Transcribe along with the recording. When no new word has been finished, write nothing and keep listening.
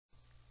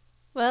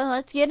Well,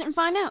 let's get it and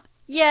find out.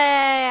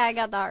 Yay, I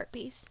got the heart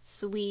piece.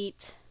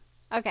 Sweet.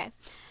 Okay,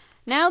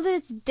 now that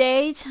it's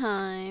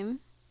daytime,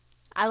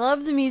 I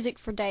love the music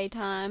for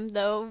daytime,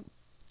 though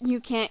you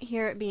can't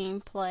hear it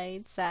being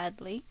played,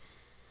 sadly.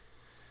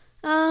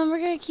 We're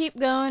gonna keep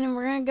going and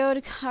we're gonna go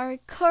to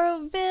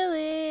Coral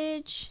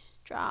Village.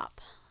 Drop.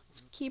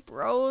 Let's keep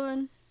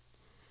rolling.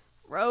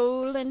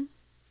 Rolling.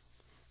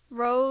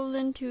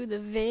 Rolling to the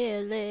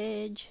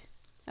village.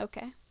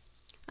 Okay.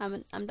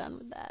 I'm done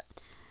with that.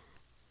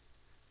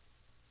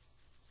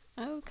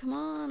 Oh, come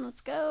on,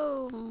 let's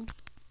go.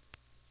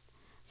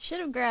 Should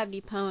have grabbed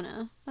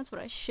Epona. That's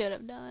what I should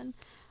have done.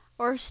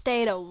 Or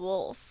stayed a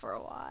wolf for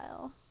a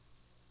while.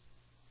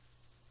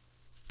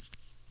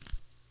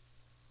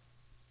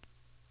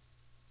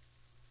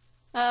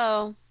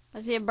 Uh-oh.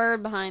 I see a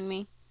bird behind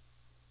me.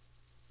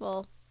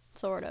 Well,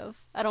 sort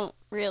of. I don't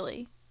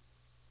really.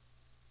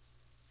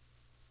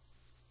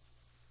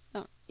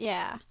 Oh,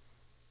 yeah.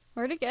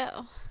 Where'd it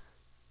go?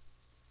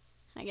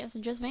 I guess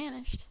it just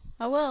vanished.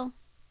 Oh well.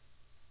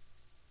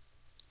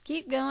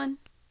 Keep going.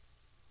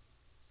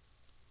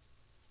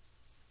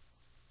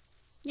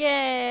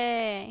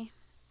 Yay!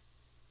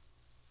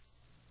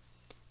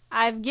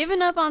 I've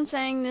given up on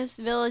saying this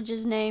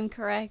village's name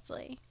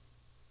correctly.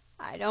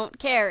 I don't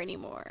care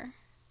anymore.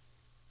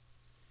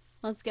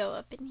 Let's go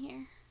up in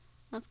here.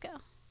 Let's go.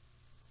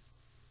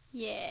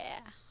 Yeah.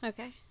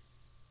 Okay.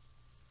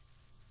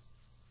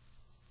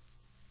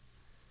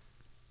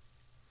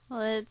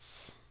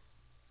 Let's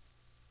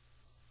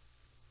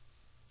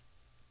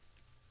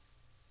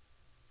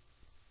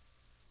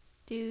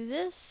do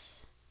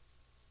this.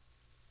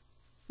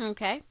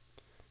 Okay.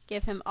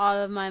 Give him all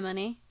of my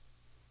money.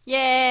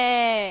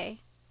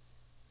 Yay!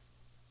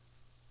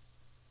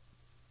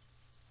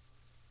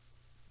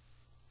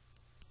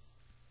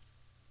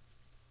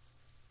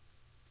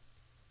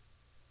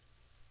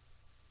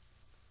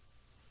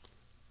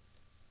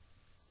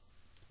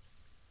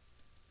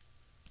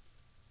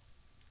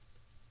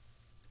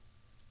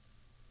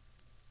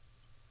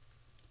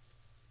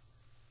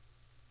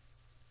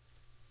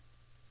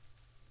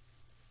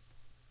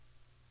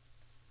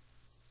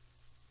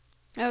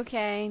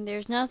 Okay,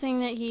 there's nothing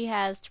that he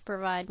has to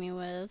provide me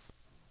with.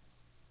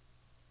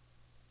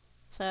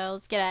 So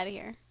let's get out of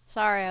here.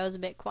 Sorry I was a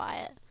bit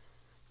quiet.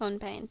 I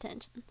wasn't paying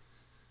attention.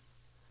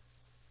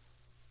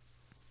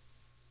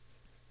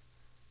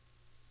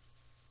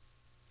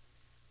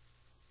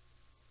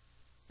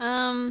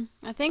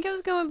 I think I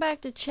was going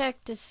back to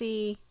check to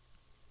see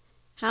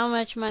how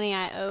much money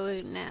I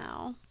owe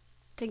now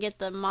to get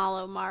the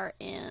Malo Mart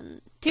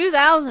in.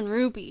 2,000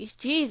 rupees.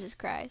 Jesus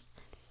Christ.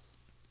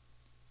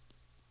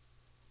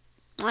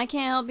 I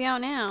can't help you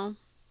out now.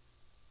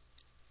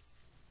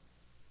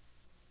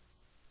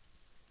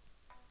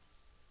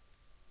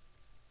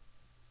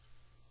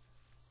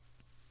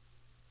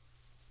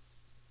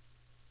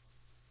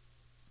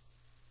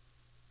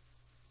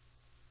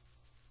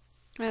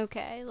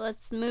 Okay,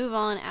 let's move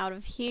on out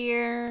of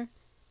here.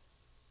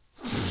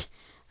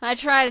 I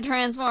try to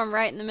transform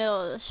right in the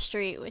middle of the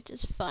street, which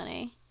is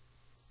funny.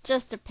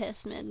 Just to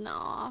piss Midna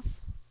off.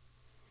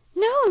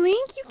 No,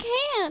 Link, you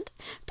can't!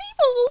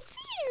 People will see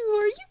you!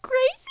 Are you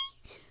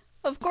crazy?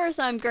 Of course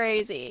I'm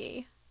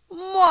crazy.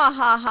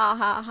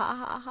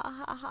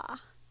 Mwahahahahahaha.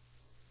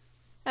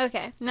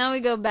 Okay, now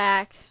we go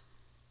back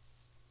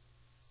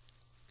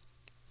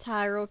to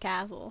Hyrule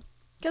Castle.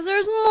 Because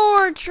there's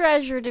more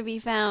treasure to be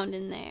found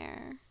in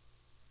there.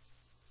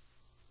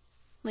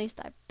 At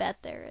least I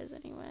bet there is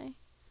anyway.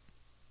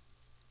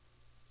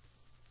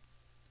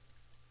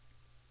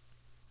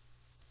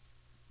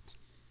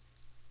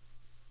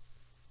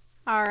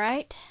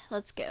 Alright,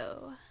 let's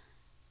go.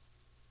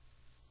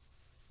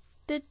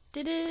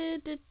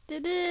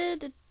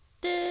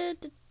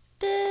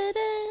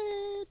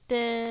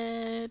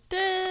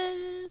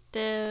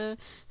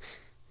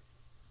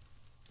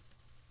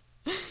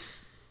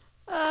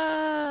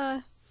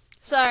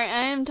 Sorry,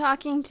 I am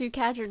talking to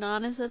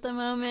Catridonis at the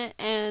moment,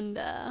 and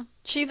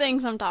she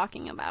thinks I'm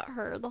talking about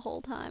her the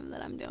whole time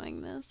that I'm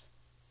doing this.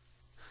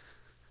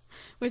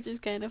 Which is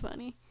kind of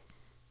funny.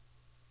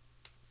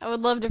 I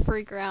would love to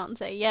freak her out and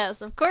say,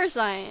 yes, of course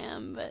I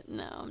am, but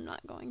no, I'm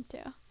not going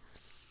to.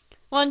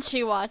 Once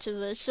she watches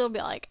this, she'll be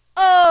like,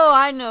 oh,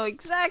 I know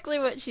exactly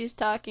what she's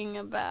talking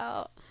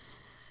about.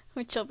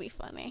 Which will be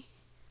funny.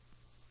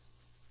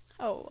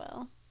 Oh,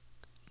 well.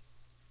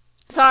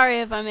 Sorry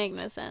if I make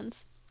no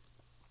sense.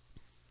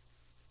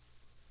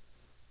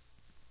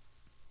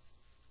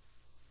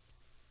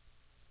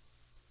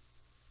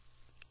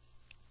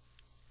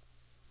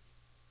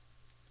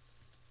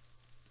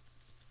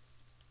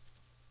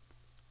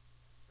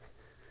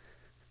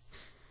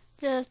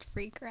 Just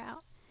freak her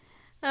out.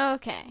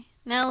 Okay,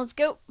 now let's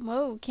go.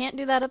 Whoa, can't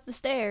do that up the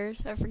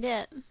stairs. I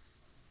forget.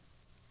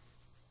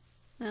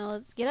 Now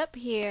let's get up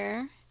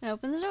here and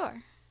open the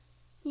door.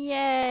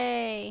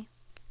 Yay!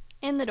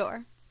 In the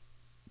door.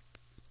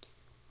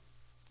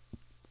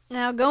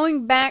 Now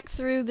going back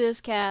through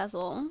this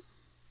castle,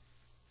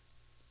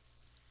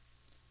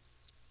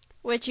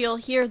 which you'll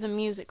hear the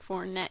music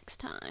for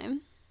next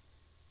time.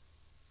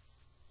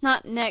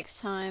 Not next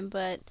time,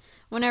 but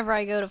whenever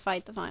I go to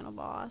fight the final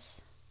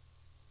boss.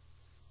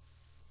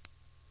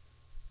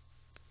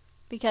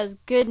 Because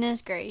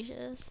goodness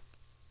gracious,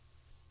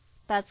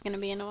 that's gonna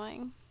be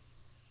annoying.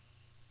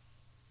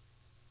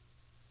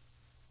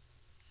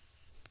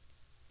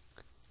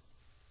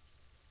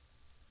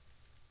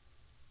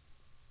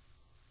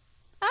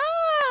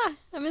 Ah!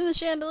 I'm in the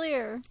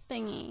chandelier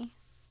thingy.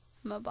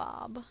 I'm a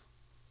bob.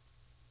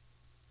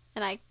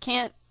 And I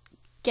can't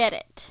get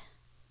it.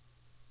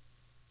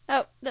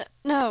 Oh,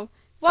 no.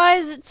 Why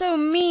is it so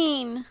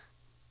mean?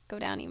 Go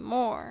down even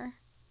more.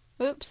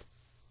 Oops.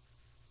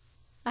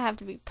 I have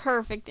to be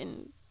perfect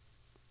in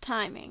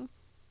timing.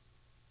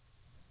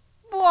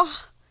 Whoa!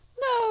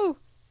 No!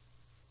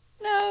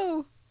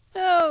 No!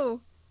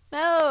 No!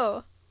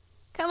 No!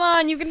 Come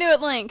on, you can do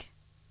it, Link!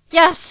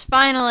 Yes,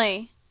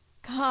 finally!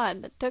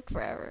 God, that took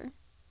forever.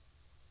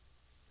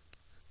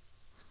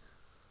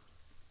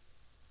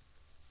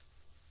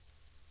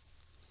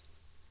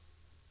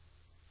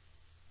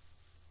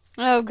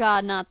 Oh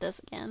God, not this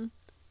again.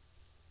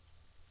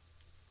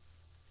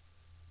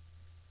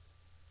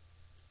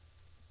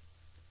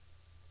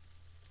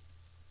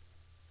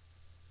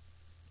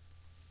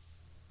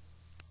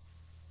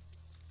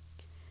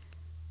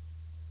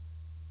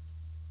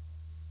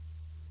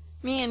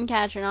 Me and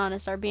Catherine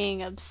Honest are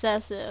being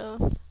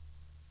obsessive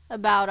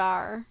about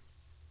our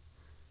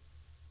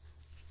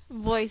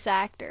voice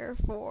actor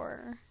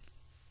for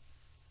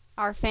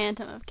our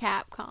Phantom of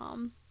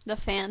Capcom. The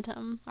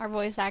Phantom. Our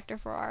voice actor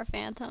for our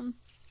Phantom.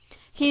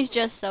 He's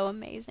just so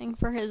amazing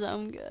for his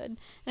own good.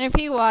 And if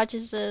he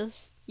watches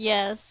this,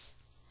 yes,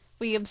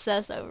 we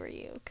obsess over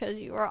you because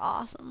you are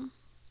awesome.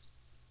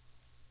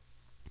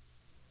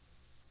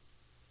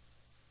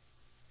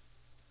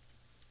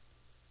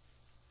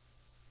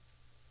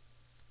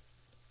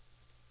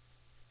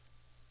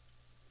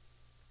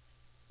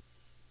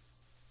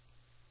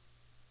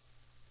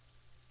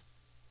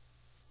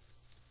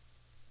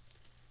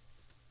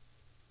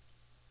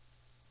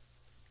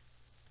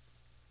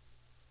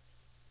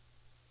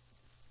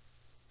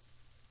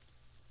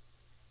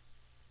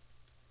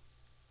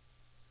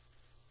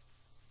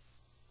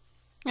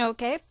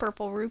 Okay,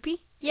 purple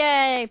rupee.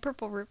 Yay,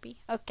 purple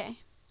rupee. Okay.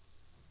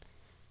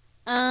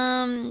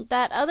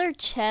 That other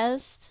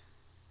chest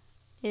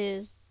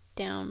is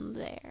down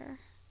there.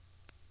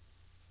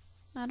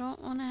 I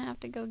don't want to have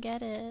to go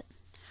get it.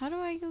 How do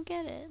I go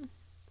get it?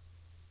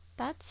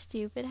 That's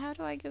stupid. How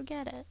do I go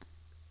get it?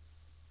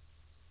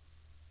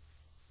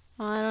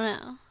 Well, I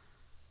don't know.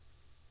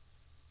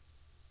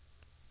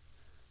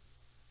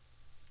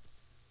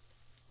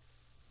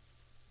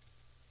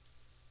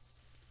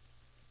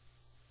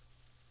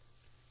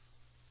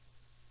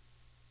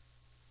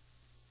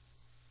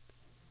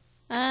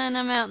 And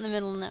I'm out in the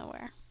middle of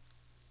nowhere.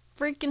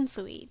 Freaking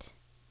sweet.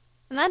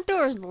 And that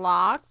door's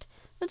locked.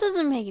 That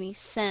doesn't make any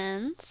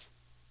sense.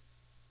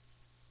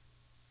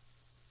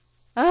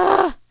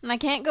 Ugh! And I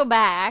can't go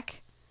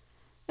back.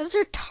 This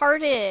is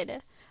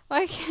retarded.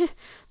 Why can't...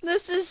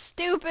 This is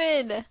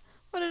stupid.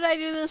 What did I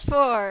do this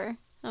for?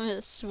 I'm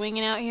just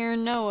swinging out here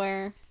in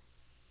nowhere.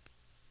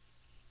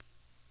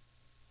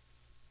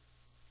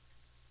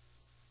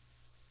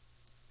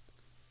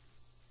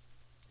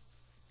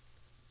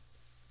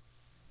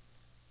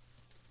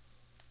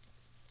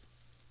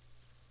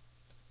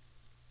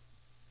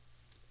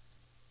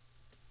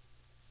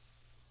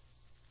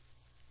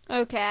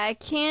 Okay, I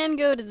can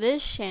go to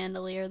this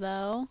chandelier,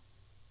 though.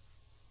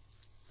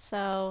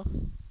 So...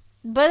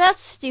 But that's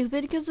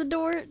stupid, because the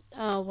door...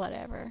 Oh,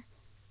 whatever.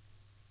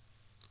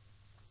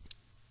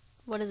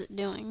 What is it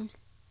doing?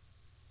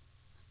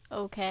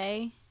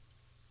 Okay.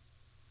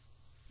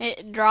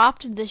 It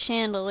dropped the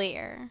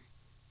chandelier.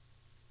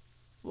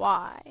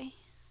 Why?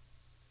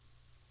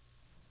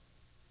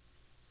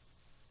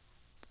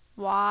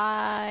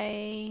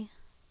 Why?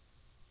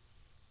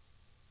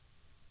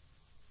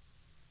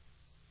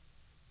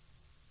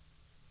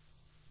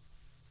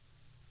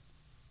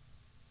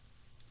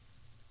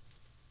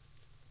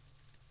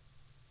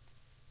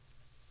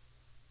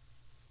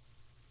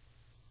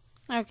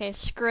 Okay,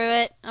 screw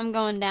it. I'm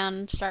going down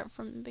and start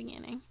from the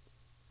beginning.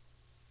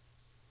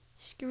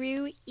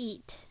 Screw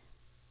eat.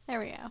 There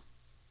we go.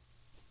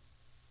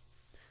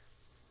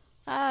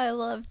 I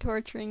love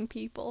torturing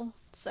people.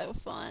 It's so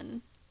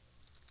fun.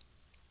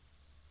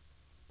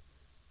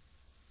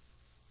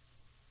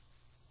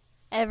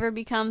 Ever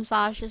become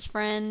Sasha's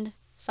friend,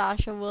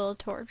 Sasha will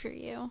torture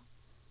you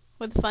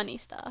with funny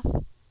stuff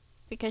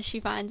because she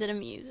finds it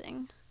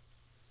amusing.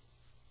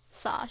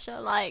 Sasha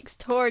likes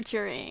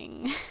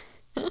torturing.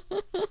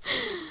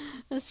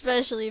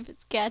 Especially if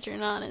it's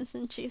Catherine Honest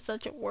and she's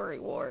such a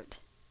worrywart.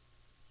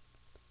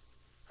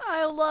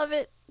 I love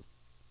it.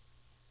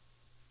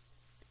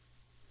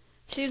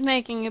 She's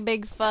making a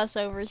big fuss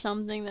over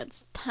something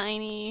that's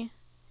tiny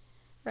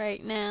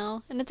right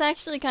now, and it's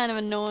actually kind of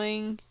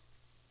annoying.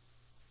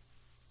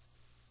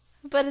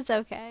 But it's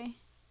okay.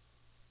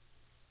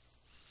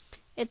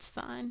 It's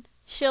fine.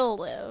 She'll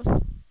live.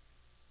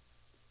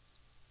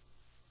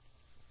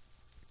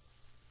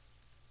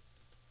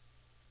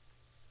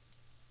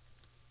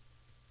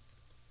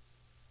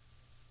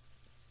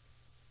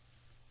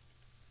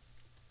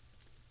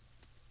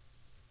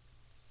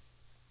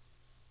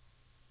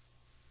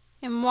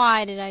 And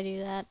why did I do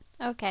that?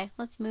 Okay,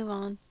 let's move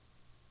on.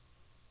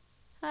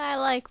 I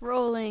like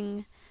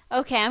rolling.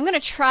 Okay, I'm gonna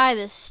try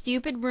this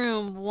stupid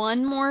room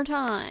one more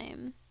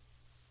time.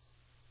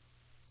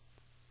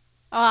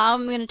 Oh,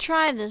 I'm gonna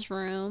try this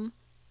room.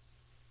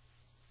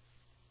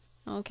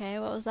 Okay,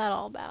 what was that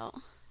all about?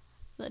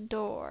 The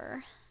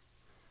door.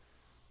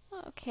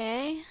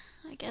 Okay,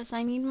 I guess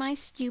I need my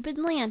stupid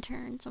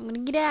lantern, so I'm gonna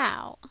get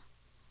out.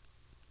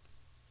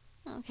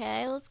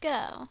 Okay, let's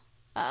go.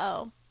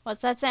 Uh-oh,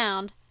 what's that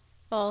sound?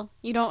 Well,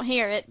 you don't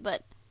hear it,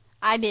 but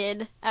I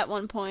did at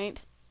one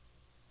point.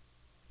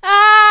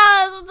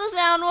 Ah, that's what the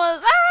sound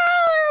was.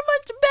 Ah, there are a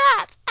bunch of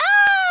bats.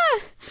 Ah!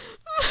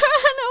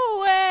 Run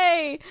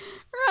away!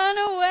 Run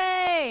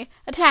away!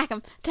 Attack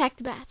them! Attack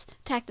the bats!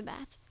 Attack the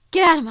bats!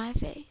 Get out of my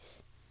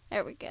face!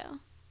 There we go.